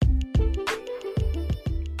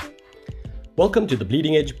Welcome to the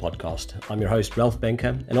Bleeding Edge podcast. I'm your host, Ralph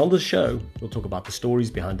Benker, and on this show, we'll talk about the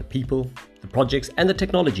stories behind the people, the projects, and the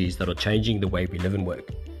technologies that are changing the way we live and work.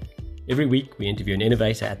 Every week, we interview an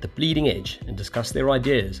innovator at the bleeding edge and discuss their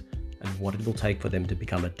ideas and what it will take for them to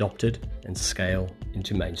become adopted and scale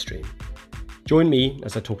into mainstream. Join me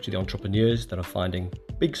as I talk to the entrepreneurs that are finding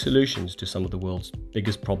big solutions to some of the world's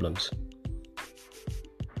biggest problems.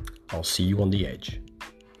 I'll see you on the edge.